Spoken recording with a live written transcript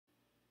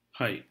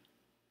Hi,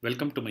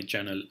 welcome to my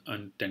channel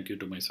and thank you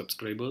to my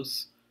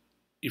subscribers.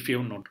 If you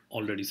have not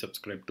already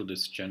subscribed to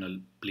this channel,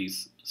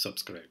 please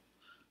subscribe.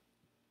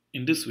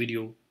 In this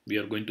video, we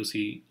are going to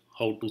see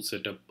how to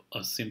set up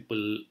a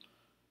simple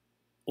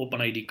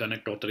OpenID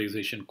Connect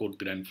Authorization code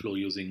grant flow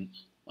using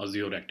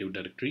Azure Active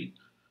Directory.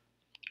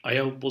 I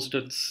have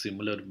posted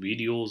similar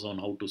videos on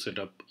how to set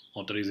up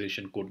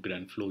authorization code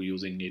grant flow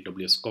using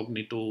AWS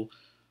Cognito,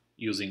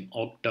 using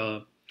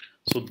Okta.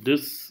 So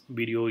this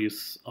video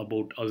is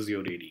about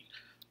AzureAD.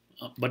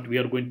 But we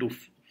are going to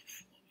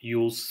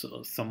use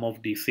some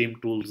of the same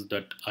tools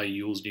that I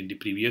used in the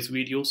previous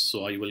videos.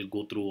 So I will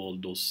go through all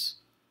those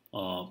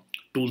uh,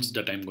 tools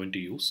that I'm going to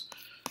use.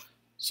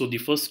 So the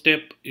first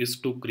step is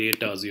to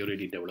create a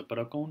AzureAD developer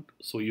account.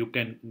 So you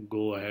can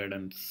go ahead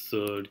and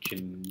search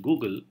in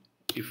Google.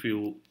 If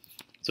you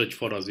search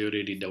for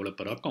AzureAD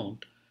developer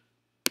account,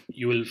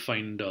 you will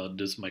find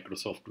this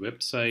Microsoft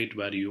website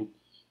where you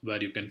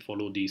can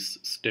follow these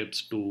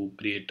steps to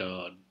create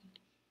a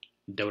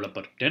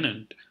developer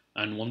tenant.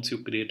 And once you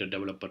create a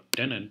developer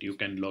tenant, you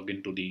can log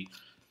into the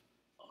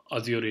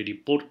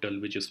AzureAD portal,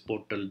 which is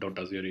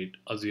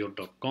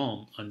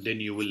portal.azure.com, and then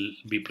you will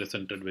be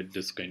presented with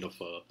this kind of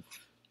a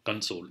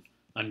console.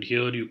 And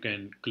here you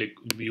can click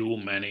View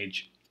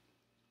Manage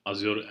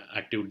Azure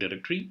Active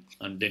Directory,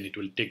 and then it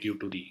will take you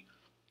to the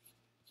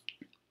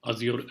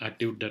Azure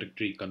Active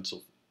Directory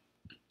console.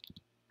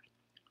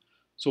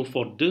 So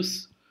for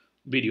this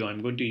video,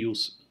 I'm going to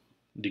use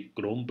the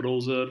Chrome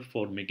browser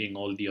for making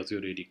all the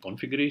AzureAD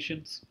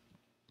configurations.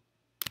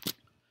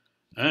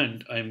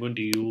 And I'm going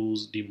to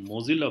use the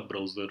Mozilla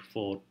browser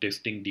for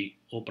testing the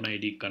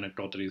OpenID Connect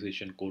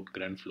Authorization code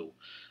grant flow.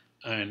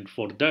 And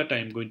for that,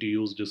 I'm going to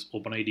use this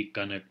OpenID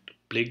Connect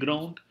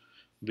Playground,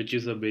 which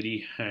is a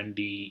very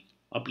handy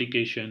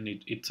application.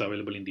 It's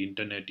available in the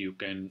internet. You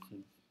can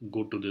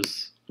go to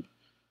this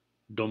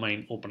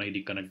domain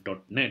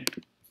openidconnect.net,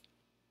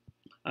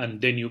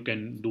 and then you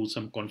can do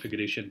some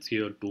configurations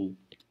here to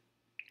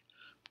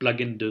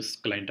plug in this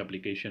client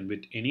application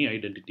with any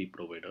identity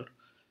provider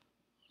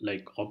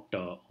like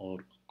Okta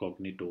or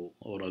Cognito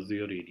or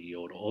AzureAD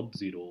or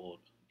Auth0 or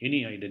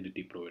any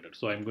identity provider.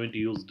 So I'm going to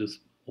use this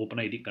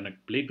OpenID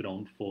Connect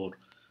Playground for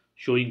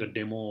showing a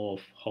demo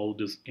of how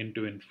this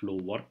end-to-end flow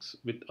works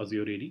with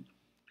AzureAD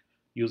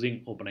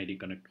using OpenID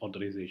Connect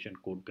Authorization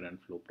Code Grant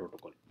Flow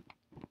Protocol.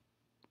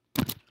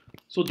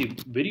 So the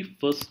very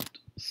first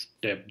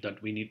step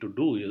that we need to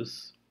do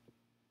is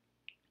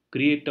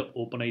create a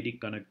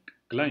OpenID Connect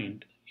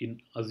client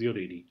in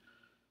AzureAD.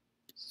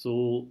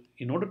 So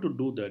in order to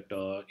do that,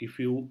 if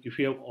you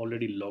have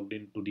already logged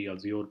into the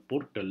Azure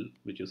portal,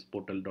 which is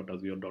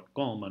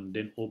portal.azure.com, and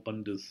then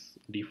open this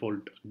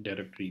default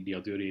directory, the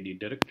AzureAD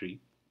directory,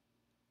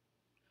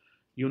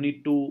 you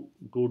need to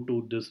go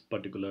to this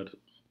particular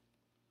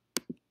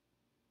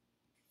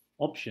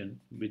option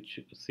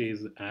which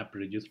says app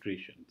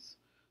registrations.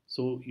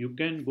 So you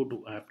can go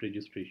to app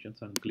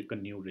registrations and click a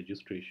new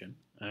registration,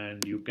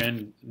 and you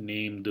can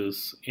name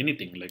this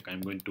anything. Like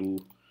I'm going to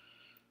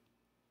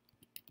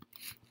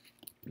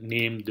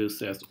name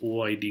this as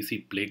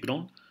OIDC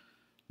Playground,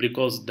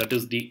 because that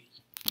is the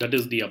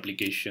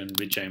application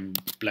which I'm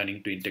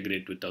planning to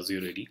integrate with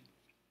AzureAD,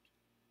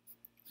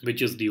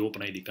 which is the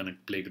OpenID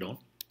Connect Playground.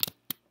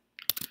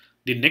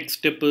 The next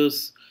step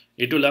is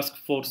it will ask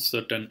for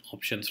certain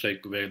options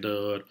like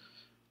whether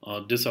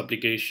this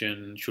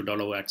application should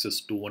allow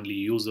access to only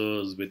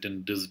users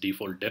within this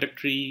default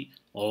directory,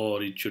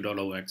 or it should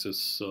allow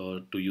access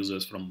to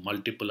users from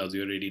multiple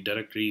AzureAD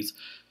directories.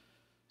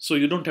 So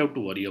you don't have to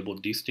worry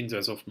about these things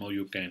as of now.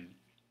 You can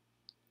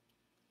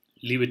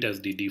leave it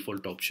as the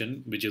default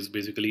option, which is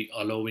basically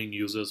allowing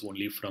users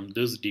only from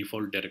this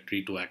default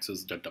directory to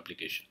access that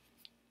application.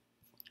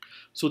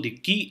 So the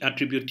key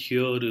attribute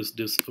here is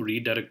this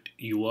redirect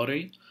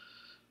URI.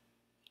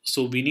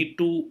 So we need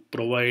to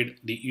provide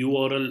the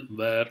URL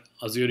where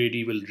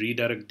AzureAD will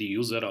redirect the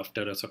user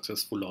after a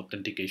successful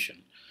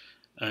authentication.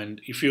 And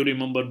if you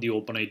remember the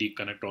OpenID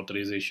Connect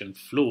Authorization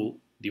flow,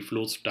 the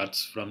flow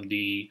starts from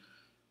the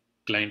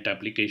client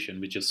application,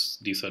 which is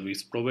the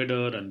service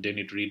provider, and then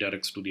it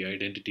redirects to the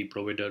identity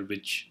provider,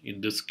 which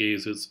in this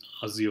case is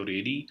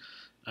AzureAD.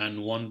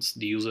 And once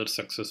the user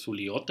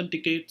successfully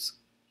authenticates,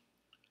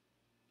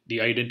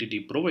 the identity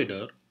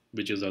provider,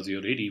 which is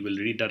AzureAD, will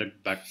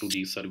redirect back to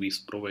the service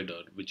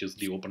provider, which is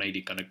the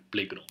OpenID Connect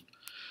Playground.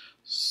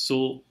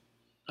 So,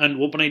 and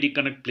OpenID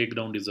Connect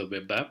Playground is a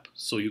web app,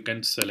 so you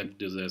can select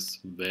this as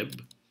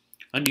web,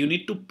 and you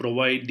need to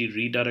provide the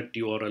redirect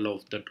URL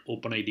of that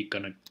OpenID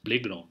Connect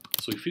Playground.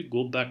 So if you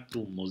go back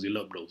to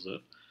Mozilla browser,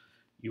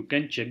 you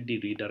can check the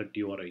redirect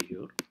URI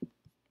here,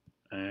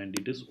 and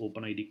it is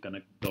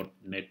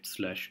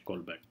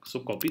openidconnect.net/callback.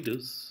 So copy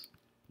this,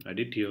 add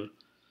it here,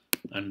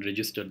 and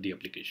register the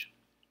application.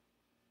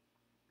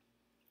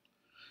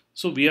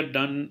 So we are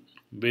done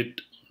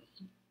with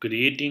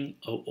creating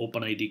a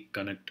OpenID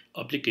Connect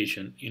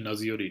application in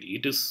AzureAD.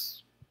 It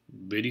is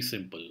very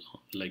simple,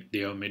 like they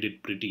have made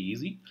it pretty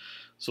easy.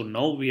 So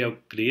now we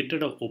have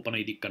created a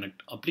OpenID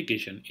Connect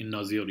application in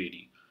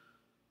AzureAD.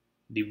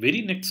 The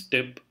very next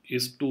step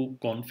is to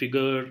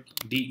configure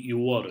the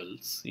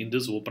URLs in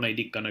this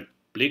OpenID Connect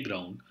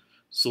playground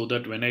so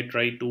that when I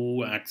try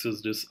to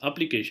access this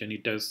application,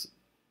 it has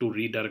to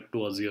redirect to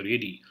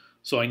AzureAD.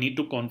 So I need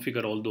to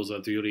configure all those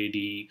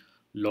AzureAD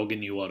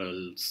login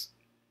URLs,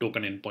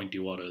 token endpoint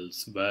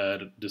URLs,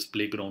 where this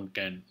playground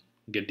can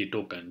get the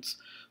tokens.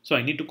 So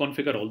I need to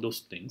configure all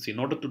those things. In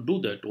order to do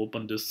that,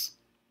 open this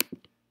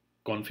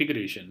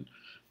configuration.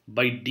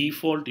 By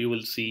default, you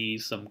will see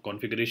some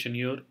configuration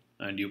here,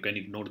 and you can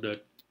ignore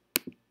that.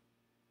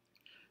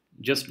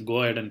 Just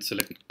go ahead and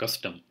select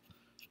custom.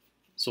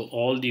 So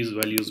all these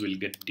values will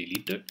get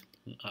deleted.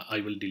 I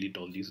will delete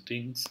all these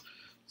things.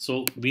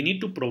 So we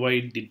need to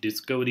provide the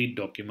discovery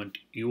document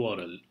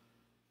URL,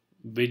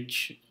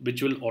 which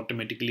will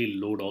automatically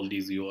load all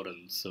these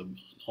URLs,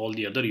 all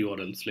the other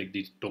URLs like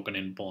the token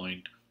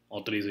endpoint,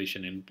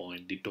 authorization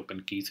endpoint, the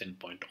token keys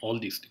endpoint, all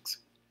these things.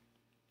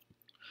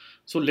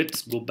 So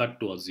let's go back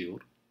to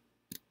Azure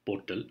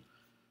portal.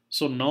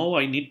 So now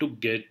I need to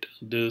get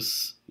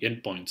this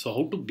endpoint. So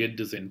how to get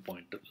this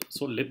endpoint?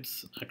 So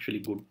let's actually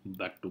go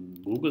back to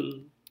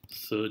Google,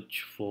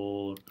 search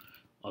for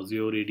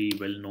AzureAD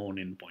well-known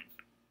endpoint.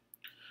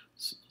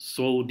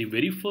 So the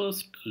very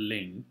first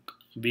link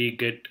we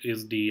get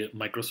is the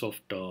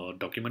Microsoft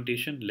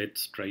documentation.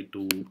 Let's try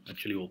to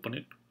actually open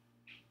it.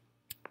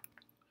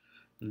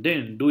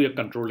 Then do a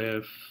Control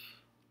F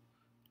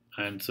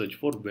and search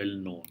for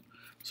well-known.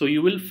 So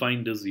you will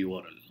find this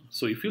URL.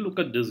 So if you look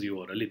at this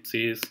URL, it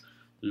says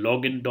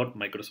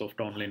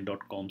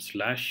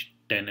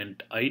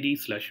login.microsoftonline.com/tenant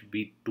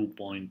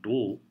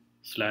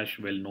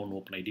id/v2.0/well-known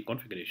OpenID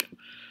configuration.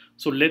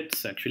 So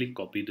let's actually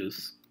copy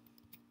this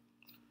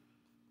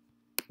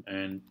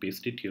and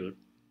paste it here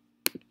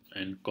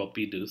and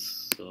copy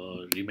this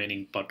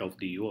remaining part of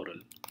the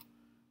URL,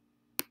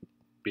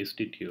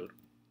 paste it here.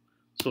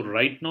 So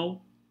right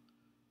now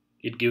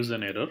it gives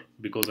an error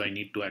because I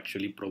need to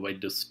actually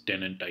provide this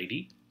tenant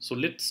ID. So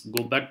let's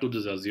go back to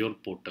this Azure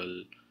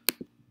portal,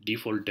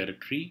 default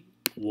directory,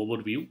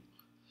 overview.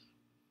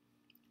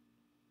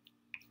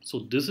 So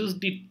this is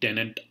the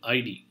tenant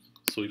ID.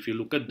 So if you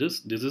look at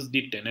this, this is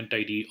the tenant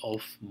ID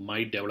of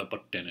my developer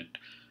tenant,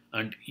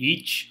 and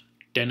each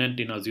tenant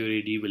in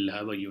AzureAD will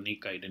have a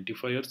unique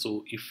identifier.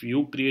 So if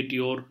you create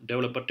your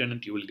developer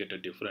tenant, you will get a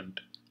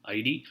different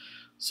ID.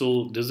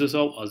 So this is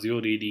how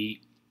AzureAD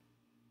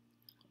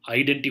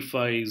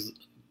identifies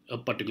a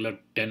particular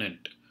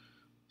tenant.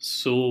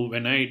 So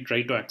when I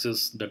try to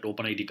access that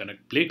OpenID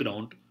Connect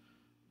playground,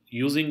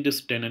 using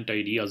this tenant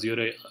ID,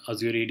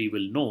 AzureAD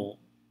will know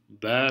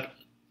where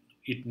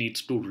it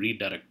needs to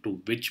redirect to,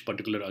 which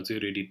particular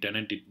AzureAD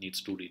tenant it needs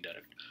to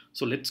redirect.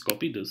 So let's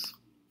copy this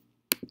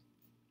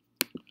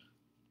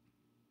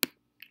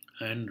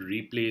and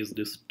replace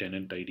this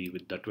tenant ID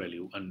with that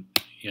value and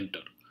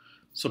enter.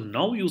 So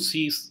now you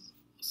see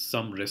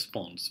some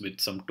response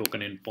with some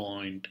token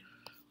endpoint,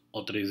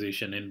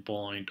 authorization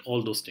endpoint,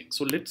 all those things.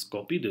 So let's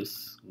copy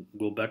this,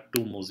 go back to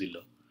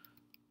Mozilla,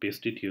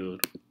 paste it here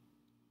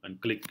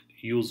and click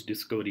use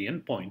discovery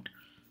endpoint.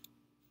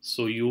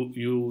 So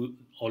you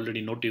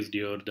already noticed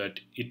here that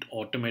it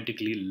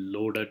automatically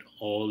loaded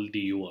all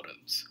the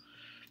URLs.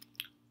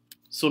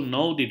 So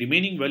now the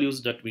remaining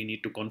values that we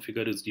need to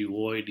configure is the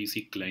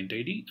OIDC client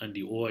ID and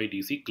the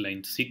OIDC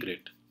client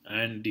secret,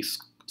 and the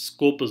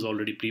scope is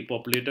already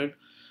pre-populated.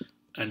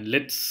 And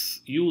let's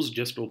use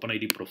just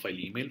OpenID profile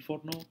email for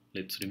now.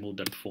 Let's remove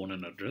that phone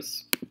and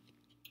address.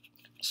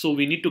 So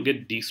we need to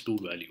get these two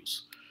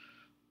values.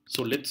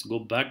 So let's go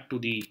back to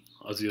the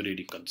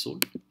AzureAD console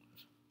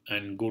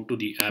and go to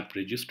the app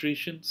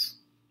registrations,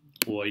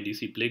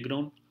 OIDC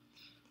playground.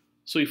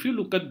 So if you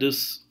look at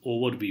this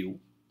overview,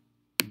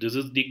 this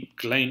is the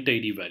client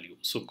ID value.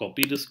 So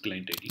copy this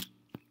client ID,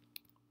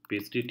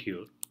 paste it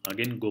here.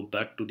 Again, go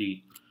back to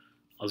the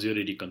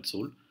AzureAD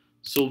console.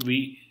 So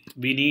we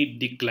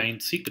need the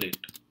client secret.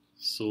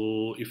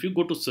 So if you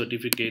go to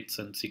certificates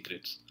and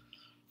secrets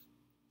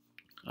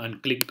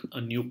and click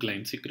a new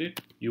client secret,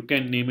 you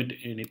can name it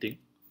anything,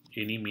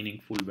 any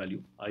meaningful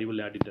value. I will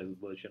add it as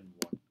version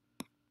 1.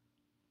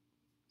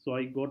 So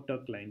I got a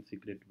client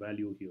secret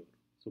value here.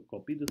 So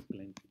copy this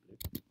client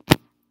secret,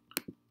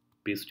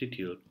 paste it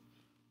here,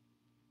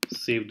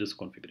 save this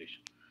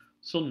configuration.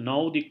 So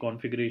now the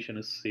configuration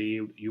is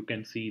saved. You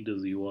can see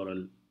this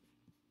URL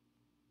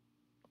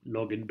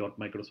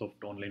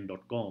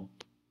login.microsoftonline.com.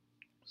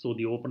 So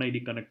the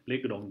OpenID Connect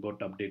playground got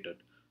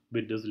updated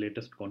with this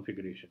latest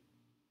configuration.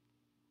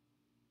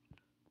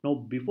 Now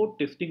before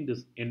testing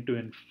this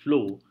end-to-end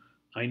flow,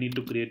 I need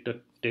to create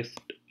a test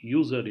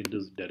user in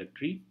this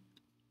directory.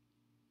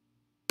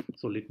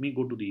 So let me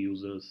go to the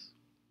users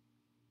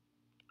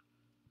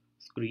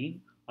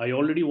screen. I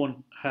already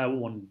have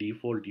one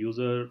default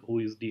user who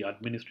is the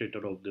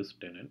administrator of this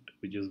tenant,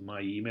 which is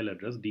my email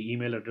address, the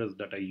email address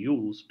that I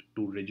used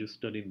to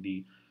register in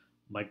the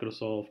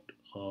Microsoft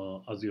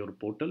Azure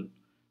portal.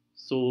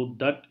 So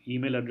that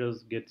email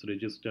address gets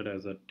registered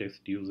as a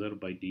test user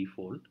by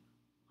default.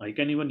 I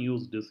can even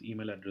use this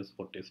email address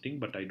for testing,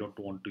 but I don't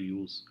want to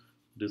use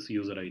this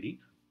user ID.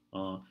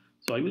 So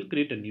I will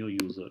create a new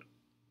user.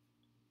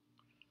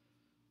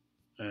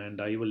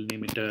 and I will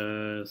name it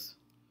as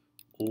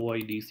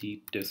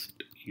OIDC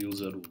test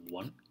user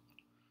 1.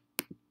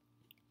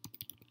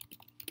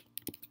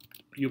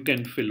 You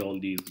can fill all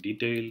these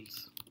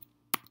details.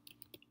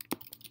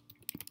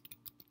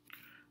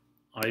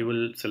 I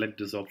will select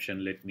this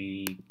option. Let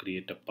me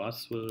create a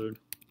password.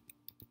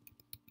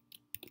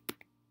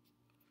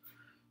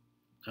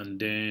 And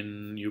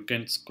then you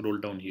can scroll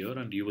down here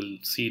and you will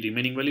see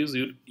remaining values.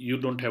 You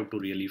don't have to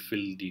really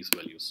fill these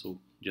values. So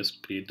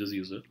just create this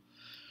user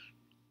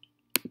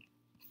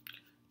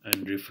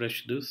and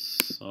refresh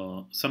this.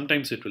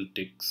 Sometimes it will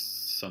take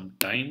some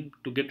time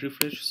to get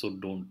refreshed. So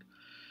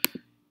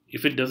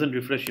if it doesn't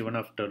refresh even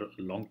after a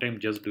long time,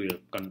 just do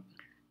a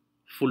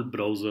full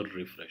browser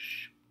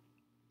refresh.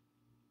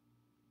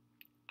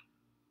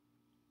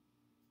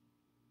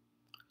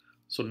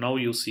 So now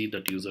you see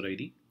that user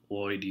ID,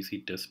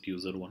 OIDC test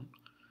user 1.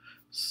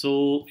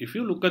 So if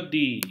you look at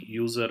the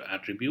user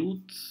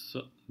attributes,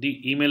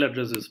 the email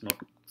address is not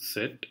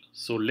set.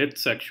 So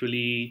let's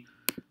actually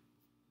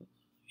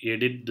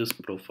edit this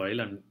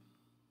profile and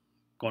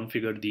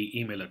configure the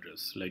email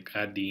address, like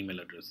add the email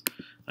address.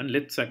 And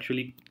let's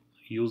actually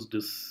use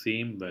this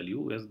same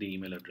value as the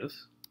email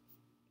address.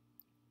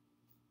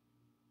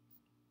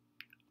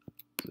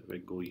 So if I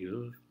go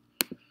here,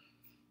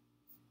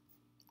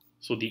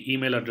 so the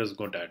email address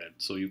got added.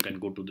 So you can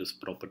go to this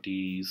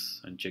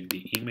properties and check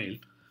the email.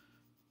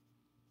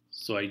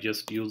 So I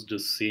just used the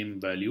same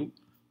value.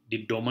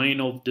 The domain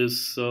of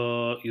this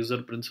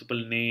user principal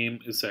name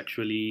is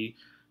actually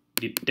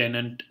the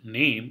tenant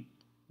name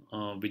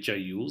which I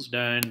used,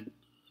 and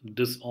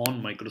this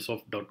on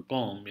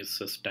Microsoft.com is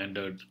a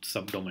standard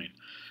subdomain.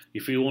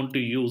 If you want to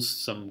use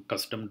some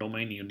custom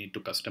domain, you need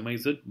to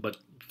customize it, but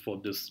for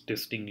this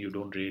testing, you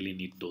don't really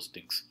need those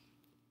things.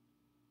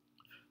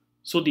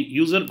 So the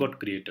user got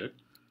created.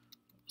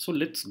 So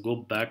let's go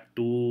back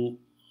to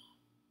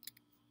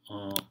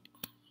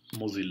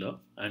Mozilla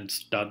and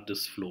start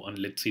this flow and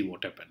let's see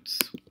what happens.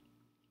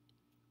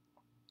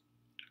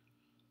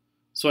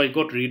 So I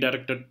got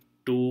redirected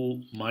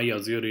to my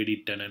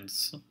AzureAD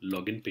tenants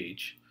login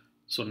page.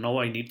 So now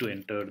I need to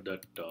enter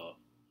that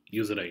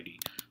user ID.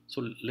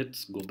 So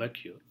let's go back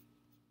here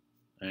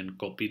and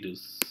copy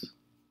this.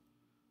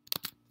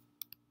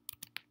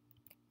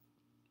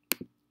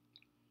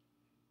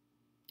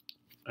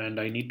 And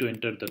I need to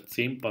enter that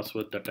same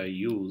password that I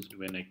used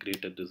when I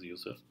created this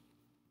user.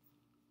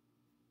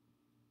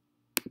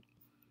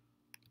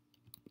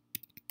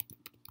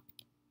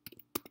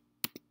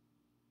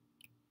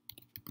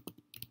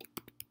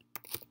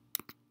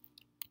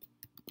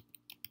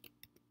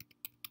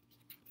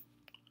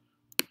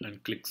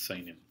 And click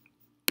sign in.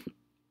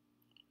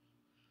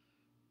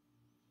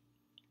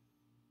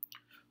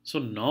 So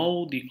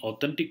now the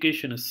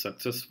authentication is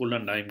successful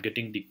and I'm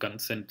getting the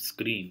consent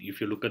screen. If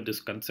you look at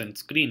this consent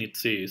screen, it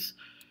says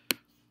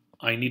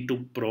I need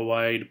to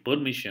provide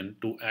permission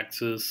to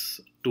access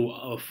to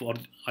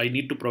I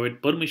need to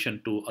provide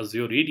permission to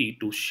AzureAD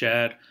to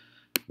share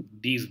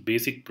these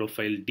basic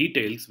profile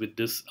details with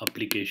this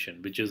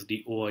application, which is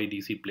the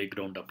OIDC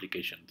Playground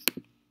applications.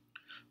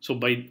 So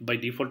by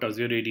default,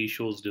 AzureAD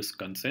shows this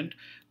consent.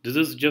 This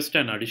is just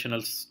an additional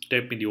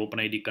step in the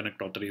OpenID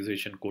Connect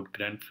Authorization code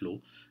grant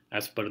flow.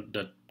 As per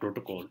the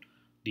protocol,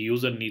 the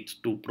user needs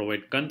to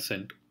provide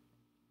consent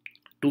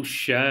to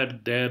share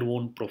their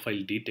own profile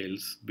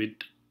details with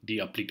the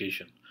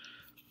application.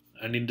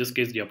 And in this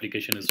case, the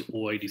application is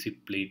OIDC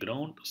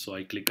Playground. So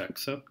I click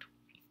accept.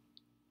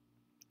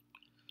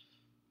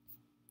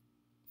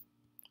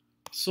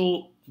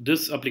 So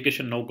this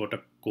application now got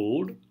a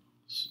code.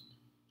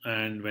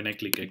 And when I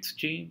click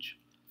exchange,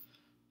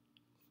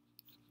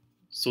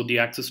 so the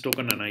access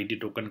token and ID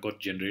token got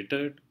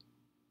generated.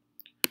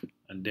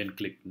 And then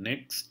click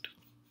next.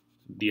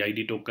 The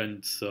ID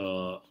token's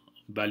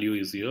value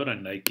is here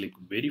and I click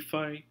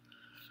verify.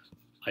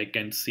 I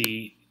can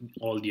see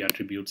all the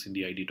attributes in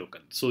the ID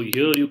token. So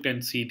here you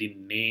can see the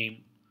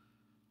name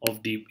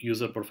of the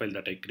user profile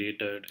that I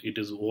created. It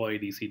is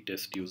OIDC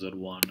test user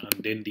 1,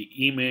 and then the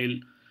email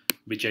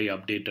which I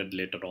updated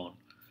later on.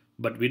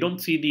 But we don't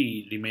see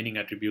the remaining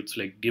attributes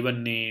like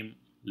given name,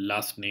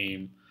 last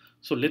name.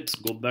 So let's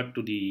go back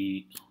to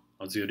the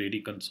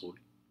AzureAD console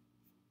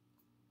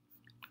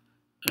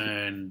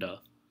and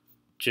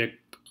check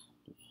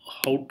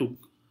how to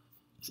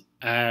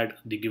add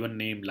the given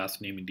name, last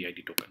name in the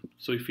ID token.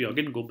 So if you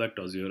again go back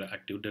to Azure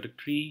Active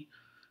Directory,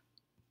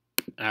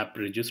 app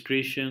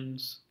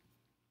registrations,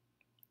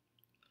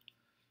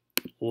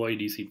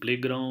 OIDC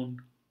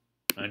Playground,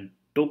 and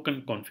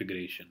token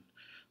configuration.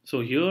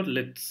 So here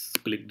let's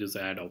click this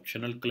add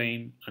optional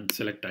claim and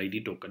select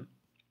ID token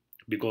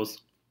because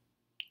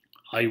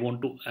I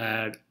want to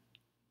add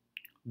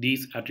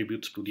these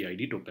attributes to the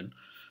ID token.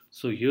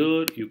 So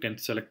here you can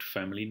select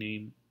family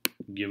name,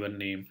 given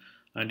name,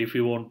 and if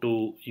you want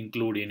to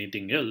include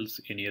anything else,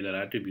 any other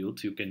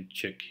attributes, you can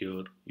check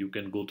here. You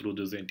can go through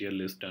this entire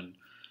list and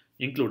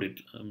include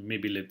it.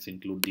 Maybe let's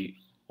include the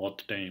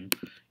auth time.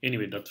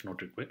 Anyway, that's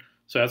not required.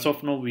 So as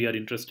of now, we are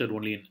interested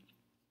only in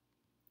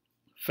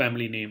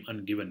family name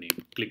and given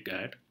name. Click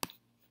add.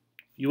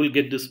 you will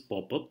get this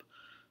pop-up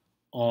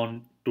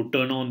on to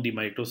turn on the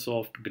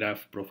Microsoft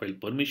Graph profile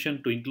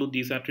permission to include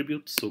these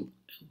attributes. So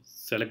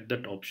select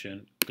that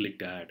option,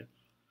 click add.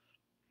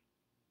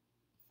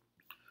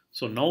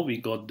 So now we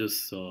got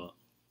this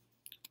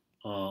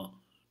uh,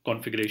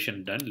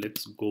 configuration done.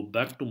 Let's go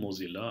back to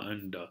Mozilla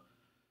and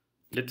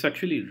let's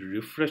actually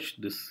refresh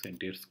this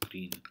entire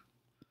screen.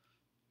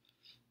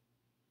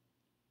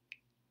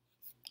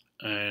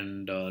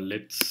 And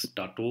let's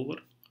start over.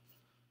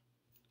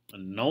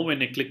 And now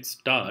when I click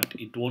start,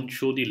 it won't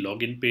show the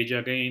login page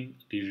again.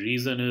 The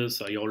reason is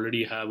I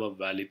already have a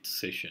valid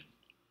session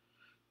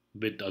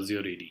with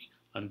AzureAD,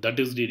 and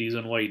that is the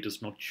reason why it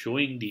is not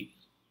showing the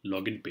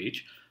login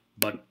page.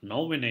 But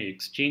now when I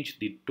exchange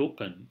the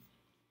token,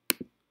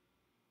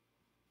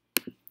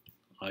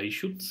 I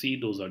should see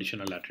those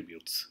additional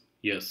attributes.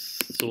 Yes,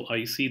 so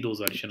I see those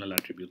additional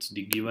attributes,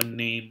 the given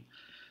name,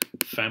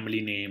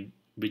 family name,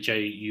 which I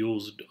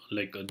used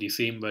like the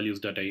same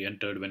values that I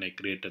entered when I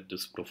created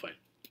this profile.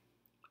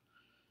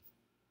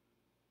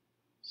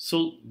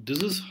 So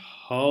this is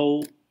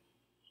how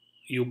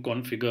you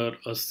configure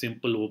a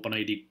simple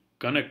OpenID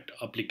Connect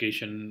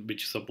application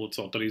which supports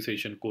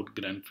authorization code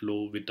grant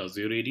flow with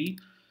AzureAD,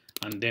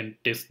 and then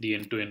test the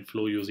end-to-end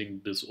flow using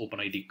this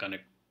OpenID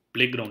Connect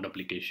Playground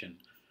application.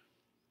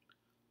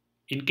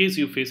 In case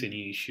you face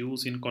any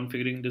issues in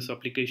configuring this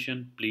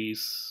application,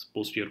 please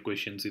post your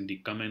questions in the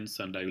comments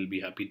and I will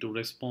be happy to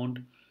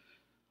respond.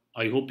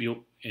 I hope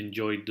you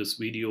enjoyed this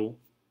video.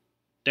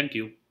 Thank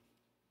you.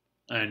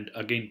 And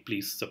again,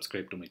 please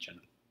subscribe to my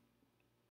channel.